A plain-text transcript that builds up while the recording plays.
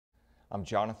I'm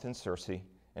Jonathan Searcy,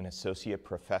 an Associate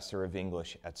Professor of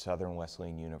English at Southern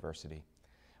Wesleyan University.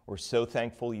 We're so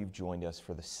thankful you've joined us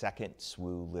for the second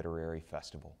SWU Literary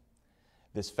Festival.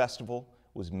 This festival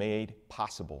was made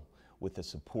possible with the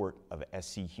support of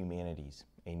SC Humanities,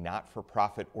 a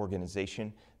not-for-profit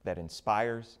organization that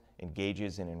inspires,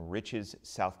 engages, and enriches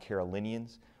South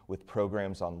Carolinians with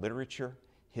programs on literature,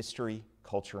 history,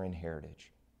 culture, and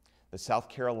heritage. The South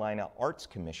Carolina Arts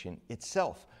Commission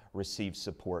itself receives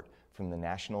support from the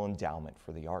National Endowment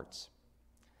for the Arts.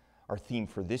 Our theme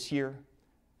for this year,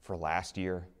 for last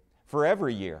year, for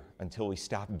every year until we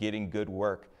stop getting good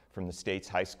work from the state's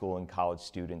high school and college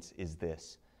students is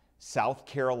this: South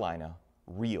Carolina,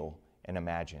 real and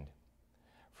imagined.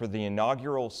 For the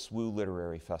inaugural SWU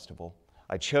Literary Festival,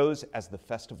 I chose as the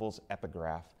festival's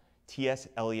epigraph T.S.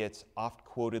 Eliot's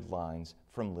oft-quoted lines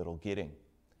from Little Gidding.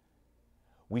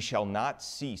 "We shall not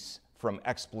cease from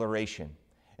exploration,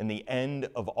 and the end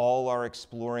of all our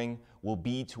exploring will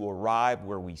be to arrive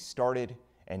where we started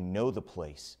and know the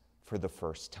place for the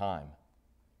first time."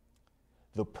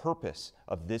 The purpose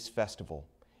of this festival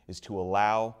is to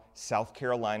allow South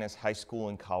Carolina's high school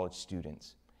and college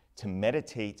students to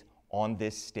meditate on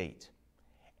this state,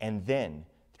 and then,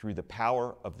 through the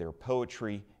power of their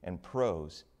poetry and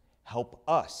prose, help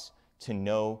us to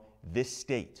know this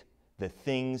state, the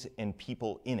things and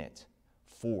people in it,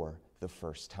 for the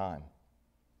first time.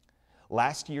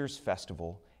 Last year's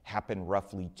festival happened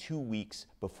roughly 2 weeks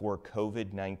before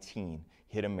COVID-19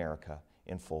 hit America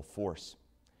in full force.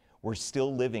 We're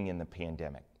still living in the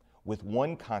pandemic, with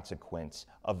one consequence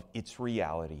of its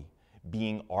reality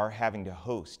being our having to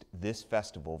host this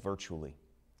festival virtually.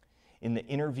 In the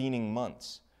intervening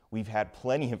months, we've had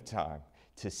plenty of time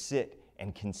to sit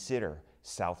and consider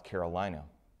South Carolina,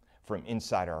 from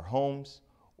inside our homes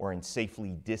or in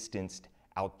safely distanced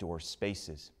outdoor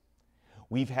spaces.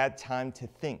 We've had time to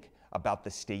think about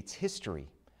the state's history,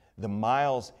 the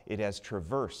miles it has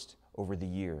traversed over the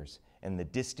years, and the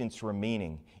distance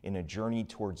remaining in a journey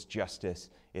towards justice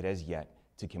it has yet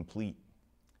to complete.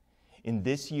 In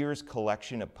this year's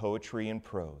collection of poetry and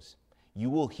prose, you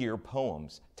will hear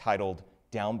poems titled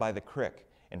 "Down by the Crick"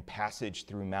 and "Passage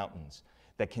Through Mountains"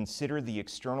 that consider the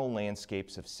external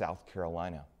landscapes of South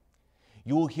Carolina.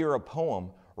 You will hear a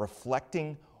poem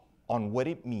reflecting on what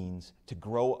it means to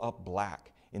grow up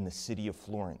Black in the city of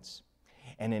Florence,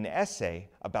 and an essay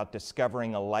about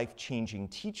discovering a life-changing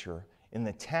teacher in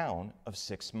the town of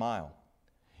 6 Mile.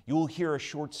 You will hear a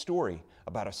short story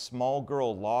about a small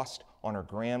girl lost on her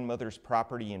grandmother's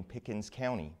property in Pickens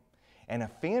County, and a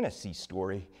fantasy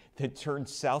story that turned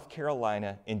South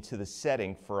Carolina into the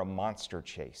setting for a monster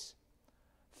chase.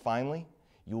 Finally,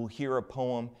 you will hear a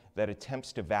poem that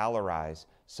attempts to valorize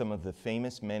some of the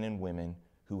famous men and women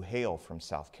who hail from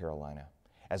South Carolina,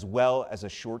 as well as a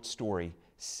short story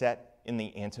set in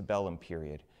the antebellum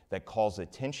period that calls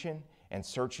attention and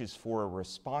searches for a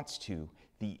response to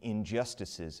the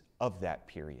injustices of that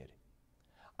period.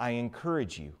 I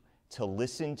encourage you to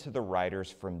listen to the writers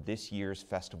from this year's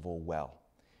festival well,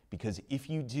 because if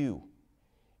you do,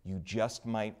 you just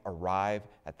might arrive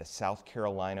at the South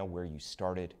Carolina where you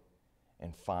started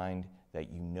and find that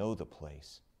you know the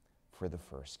place for the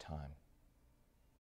first time.